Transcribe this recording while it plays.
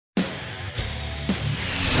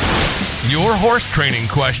Your horse training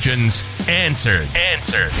questions answered.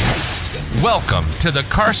 Welcome to the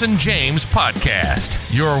Carson James Podcast,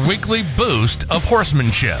 your weekly boost of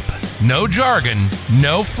horsemanship. No jargon,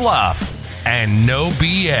 no fluff, and no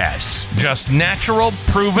BS. Just natural,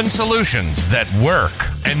 proven solutions that work.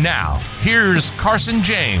 And now, here's Carson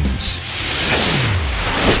James.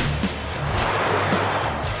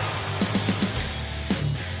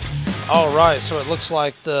 All right, so it looks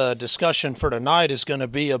like the discussion for tonight is going to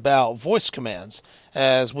be about voice commands,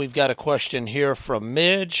 as we've got a question here from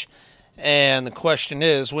Midge, and the question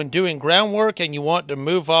is, when doing groundwork and you want to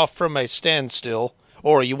move off from a standstill,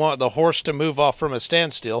 or you want the horse to move off from a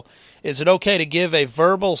standstill, is it okay to give a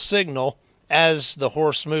verbal signal as the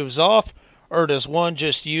horse moves off, or does one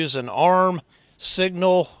just use an arm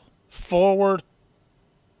signal forward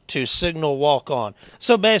to signal walk on?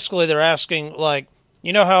 So basically they're asking, like,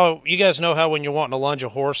 you guys know how when you're wanting to lunge a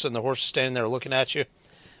horse and the horse is standing there looking at you?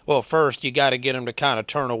 Well, first you got to get him to kind of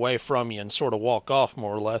turn away from you and sort of walk off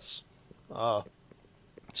more or less.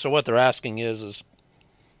 So what they're asking is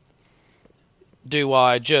do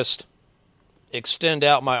I just extend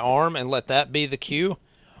out my arm and let that be the cue?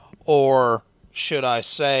 Or should I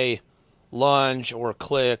say lunge or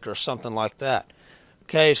click or something like that?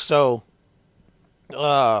 Okay, so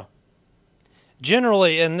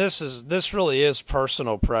generally, and this really is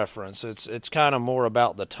personal preference. It's kind of more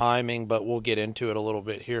about the timing, but we'll get into it a little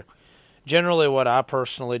bit here. Generally, what I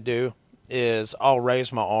personally do is I'll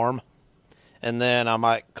raise my arm, and then I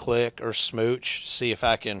might click or smooch, see if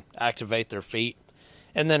I can activate their feet.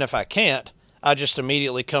 And then if I can't, I just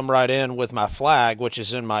immediately come right in with my flag, which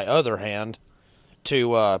is in my other hand,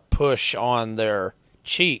 to push on their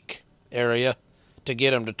cheek area to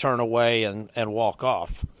get them to turn away and walk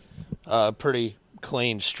off. Pretty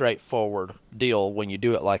clean, straightforward deal when you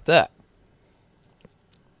do it like that.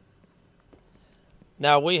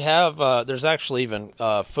 Now we have, there's actually even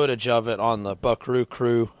footage of it on the Buckaroo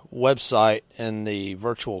Crew website in the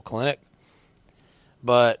virtual clinic.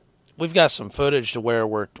 But we've got some footage to where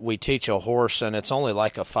we teach a horse, and it's only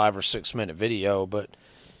like a 5 or 6 minute video, but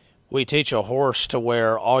we teach a horse to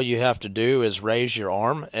where all you have to do is raise your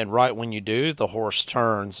arm, and right when you do, the horse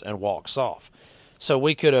turns and walks off. So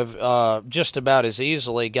we could have just about as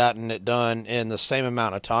easily gotten it done in the same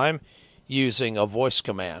amount of time using a voice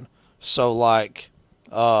command. So like,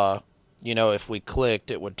 if we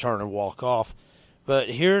clicked, it would turn and walk off. But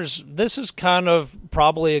this is kind of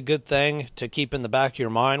probably a good thing to keep in the back of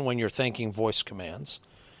your mind when you're thinking voice commands.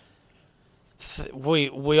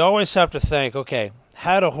 We always have to think, okay,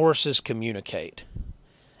 how do horses communicate?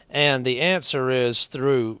 And the answer is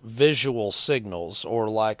through visual signals, or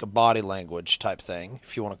like a body language type thing,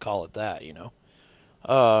 if you want to call it that,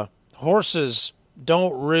 Horses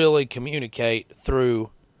don't really communicate through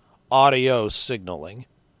audio signaling.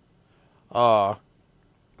 Now,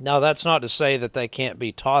 that's not to say that they can't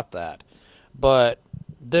be taught that, but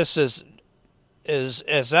this is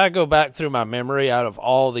as I go back through my memory out of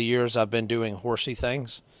all the years I've been doing horsey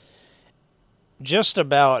things, just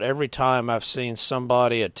about every time I've seen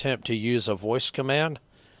somebody attempt to use a voice command,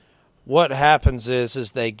 what happens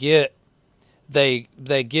is they get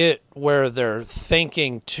where they're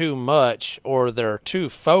thinking too much, or they're too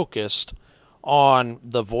focused on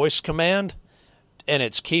the voice command, and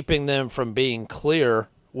it's keeping them from being clear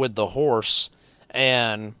with the horse.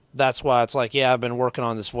 And that's why it's like, yeah, I've been working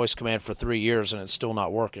on this voice command for 3 years and it's still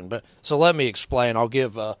not working. But so let me explain. I'll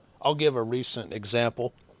give a recent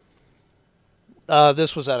example.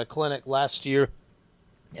 This was at a clinic last year.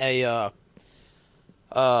 A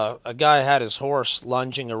guy had his horse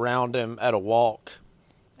lunging around him at a walk,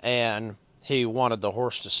 and he wanted the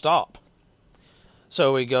horse to stop.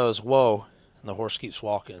 So he goes, whoa, and the horse keeps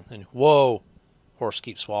walking. And whoa, horse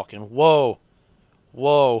keeps walking. Whoa,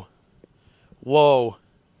 whoa, whoa.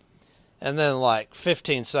 And then like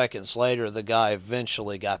 15 seconds later, the guy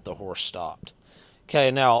eventually got the horse stopped.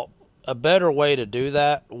 Okay, now a better way to do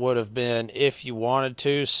that would have been, if you wanted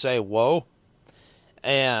to, say whoa,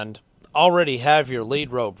 and already have your lead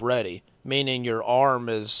rope ready, meaning your arm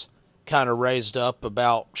is kind of raised up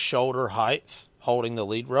about shoulder height, holding the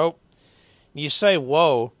lead rope. You say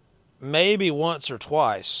whoa maybe once or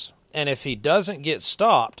twice, and if he doesn't get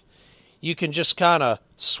stopped, you can just kind of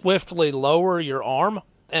swiftly lower your arm,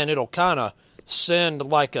 and it'll kind of send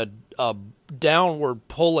like a downward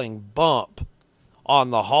pulling bump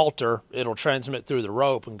on the halter. It'll transmit through the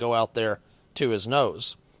rope and go out there to his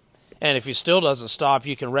nose. And if he still doesn't stop,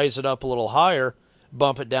 you can raise it up a little higher,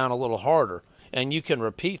 bump it down a little harder. And you can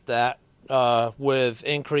repeat that with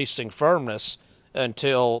increasing firmness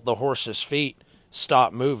until the horse's feet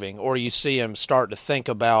stop moving, or you see him start to think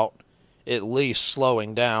about at least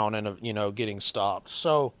slowing down and, getting stopped.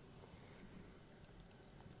 So,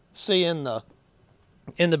 see, in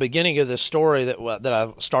the beginning of this story that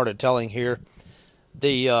I started telling here,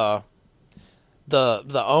 the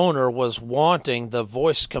owner was wanting the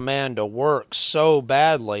voice command to work so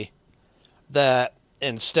badly that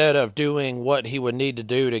instead of doing what he would need to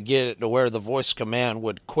do to get it to where the voice command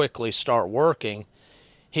would quickly start working,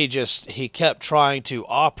 he kept trying to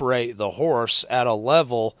operate the horse at a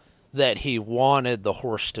level that he wanted the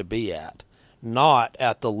horse to be at, not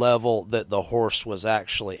at the level that the horse was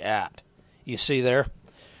actually at. You see there?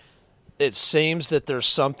 It seems that there's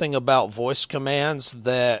something about voice commands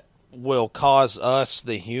that will cause us,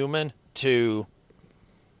 the human, to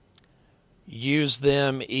use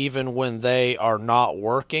them even when they are not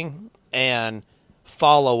working, and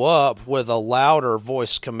follow up with a louder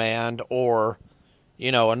voice command or,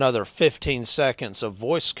 another 15 seconds of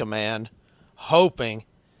voice command, hoping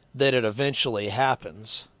that it eventually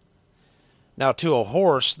happens. Now, to a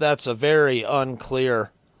horse, that's a very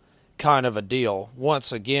unclear kind of a deal.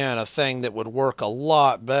 Once again, a thing that would work a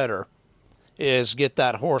lot better is get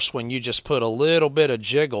that horse, when you just put a little bit of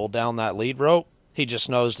jiggle down that lead rope, he just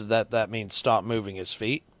knows that means stop moving his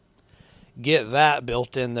feet. Get that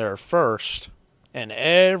built in there first, and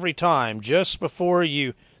every time, just before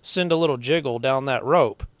you send a little jiggle down that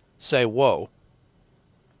rope, say whoa.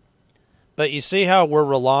 But you see how we're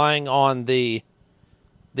relying on the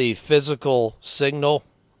physical signal,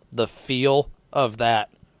 the feel of that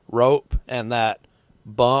rope and that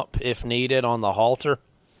bump, if needed, on the halter?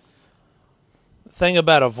 The thing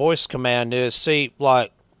about a voice command is, see,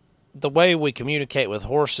 like, the way we communicate with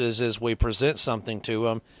horses is we present something to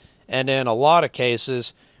them, and in a lot of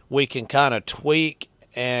cases, we can kind of tweak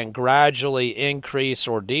and gradually increase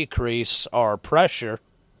or decrease our pressure.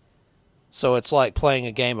 So it's like playing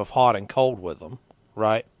a game of hot and cold with them,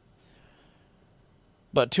 right?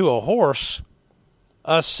 But to a horse,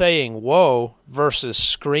 us saying whoa versus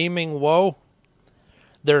screaming whoa,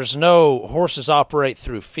 horses operate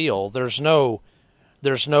through feel. There's no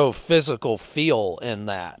physical feel in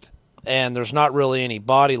that. And there's not really any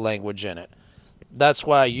body language in it. That's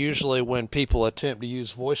why usually when people attempt to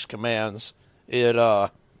use voice commands, it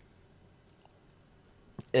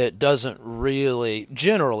doesn't really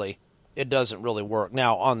work.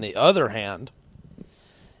 Now, on the other hand,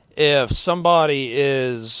 if somebody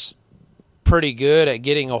is pretty good at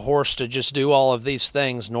getting a horse to just do all of these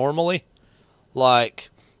things normally, like,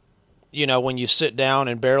 when you sit down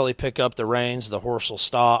and barely pick up the reins, the horse will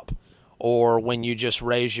stop, or when you just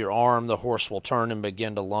raise your arm, the horse will turn and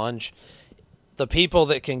begin to lunge. The people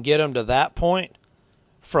that can get them to that point,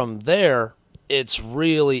 from there, it's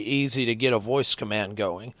really easy to get a voice command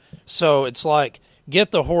going. So it's like,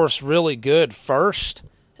 get the horse really good first,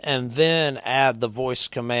 and then add the voice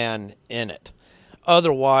command in it.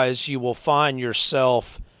 Otherwise, you will find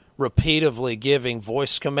yourself repeatedly giving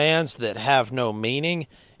voice commands that have no meaning,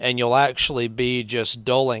 and you'll actually be just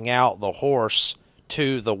doling out the horse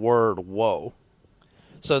to the word whoa.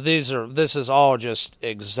 So this is all just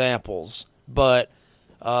examples, but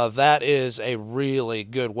that is a really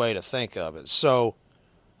good way to think of it. So,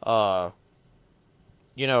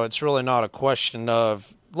 it's really not a question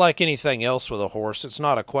of, like anything else with a horse, it's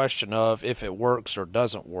not a question of if it works or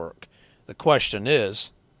doesn't work. The question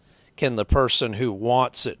is, can the person who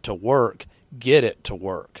wants it to work get it to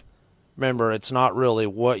work? Remember, it's not really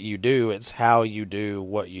what you do, it's how you do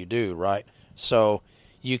what you do, right? So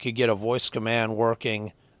you could get a voice command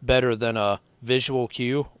working better than a visual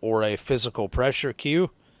cue or a physical pressure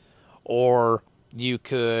cue, or you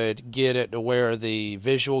could get it to where the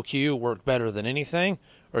visual cue worked better than anything,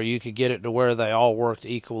 or you could get it to where they all worked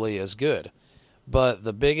equally as good. But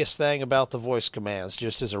the biggest thing about the voice commands,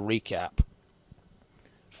 just as a recap,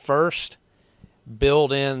 first,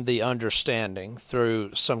 build in the understanding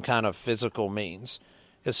through some kind of physical means.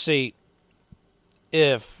 Because, see,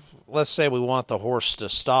 let's say we want the horse to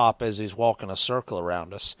stop as he's walking a circle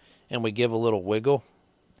around us, and we give a little wiggle,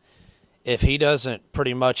 if he doesn't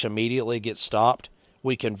pretty much immediately get stopped,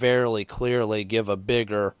 we can very clearly give a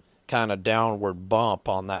bigger kind of downward bump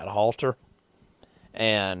on that halter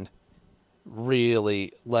and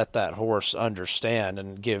really let that horse understand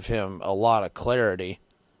and give him a lot of clarity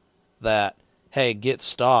that, hey, get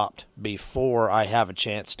stopped before I have a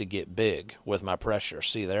chance to get big with my pressure.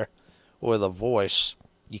 See there? With a voice,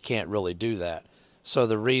 you can't really do that. So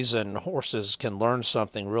the reason horses can learn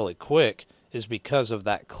something really quick is because of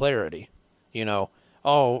that clarity. Hey,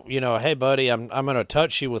 buddy, I'm going to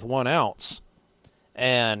touch you with 1 ounce.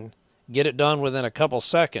 And get it done within a couple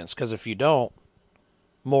seconds, because if you don't,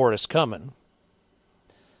 more is coming.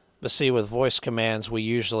 But see, with voice commands, we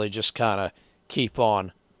usually just kind of keep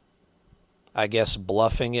on, I guess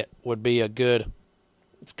bluffing it would be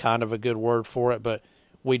it's kind of a good word for it, but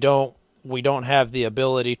we don't have the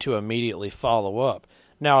ability to immediately follow up.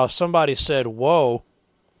 Now, if somebody said, whoa,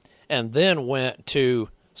 and then went to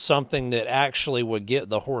something that actually would get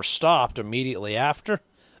the horse stopped immediately after,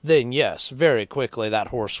 then yes, very quickly that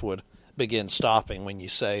horse would begin stopping when you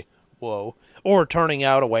say, whoa, or turning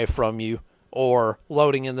out away from you, or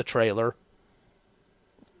loading in the trailer,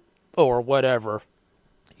 or whatever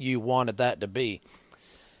you wanted that to be.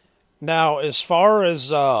 Now, as far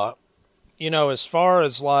as, like,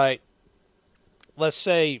 let's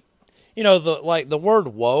say, the word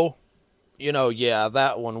whoa, yeah,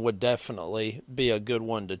 that one would definitely be a good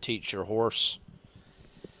one to teach your horse.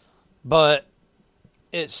 But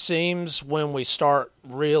it seems when we start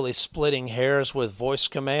really splitting hairs with voice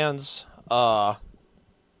commands, like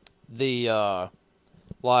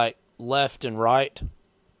left and right,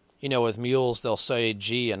 with mules they'll say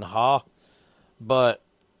G and ha, but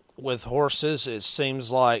with horses it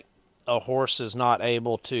seems like a horse is not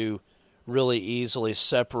able to really easily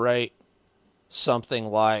separate something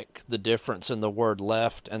like the difference in the word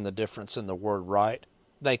left and the difference in the word right.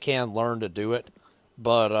 They can learn to do it,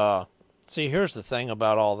 but see, here's the thing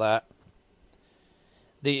about all that.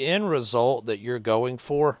 The end result that you're going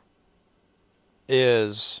for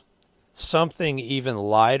is something even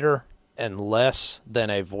lighter and less than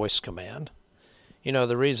a voice command.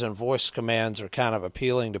 The reason voice commands are kind of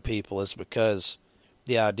appealing to people is because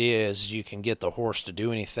the idea is you can get the horse to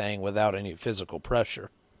do anything without any physical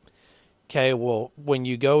pressure. Okay, well, when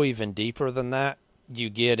you go even deeper than that, you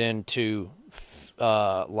get into,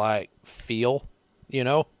 like, feel,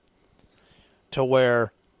 to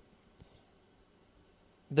where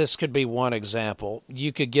this could be one example.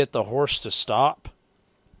 You could get the horse to stop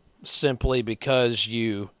simply because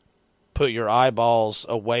you put your eyeballs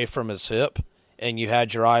away from his hip and you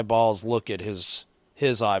had your eyeballs look at his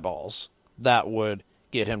eyeballs. That would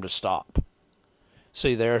get him to stop.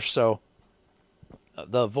 See there? So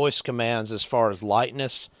the voice commands, as far as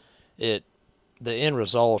lightness, the end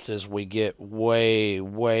result is we get way,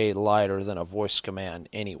 way lighter than a voice command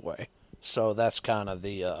anyway. So that's kind of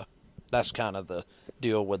the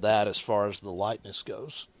deal with that as far as the lightness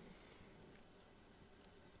goes.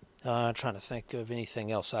 I'm trying to think of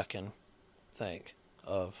anything else I can think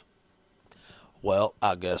of. Well,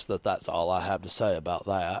 I guess that's all I have to say about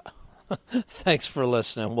that. Thanks for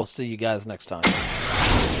listening. We'll see you guys next time.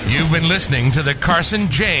 You've been listening to the Carson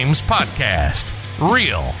James Podcast.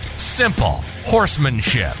 Real, simple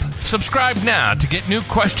horsemanship. Subscribe now to get new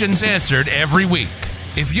questions answered every week.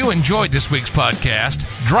 If you enjoyed this week's podcast,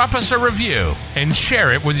 drop us a review and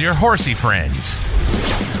share it with your horsey friends.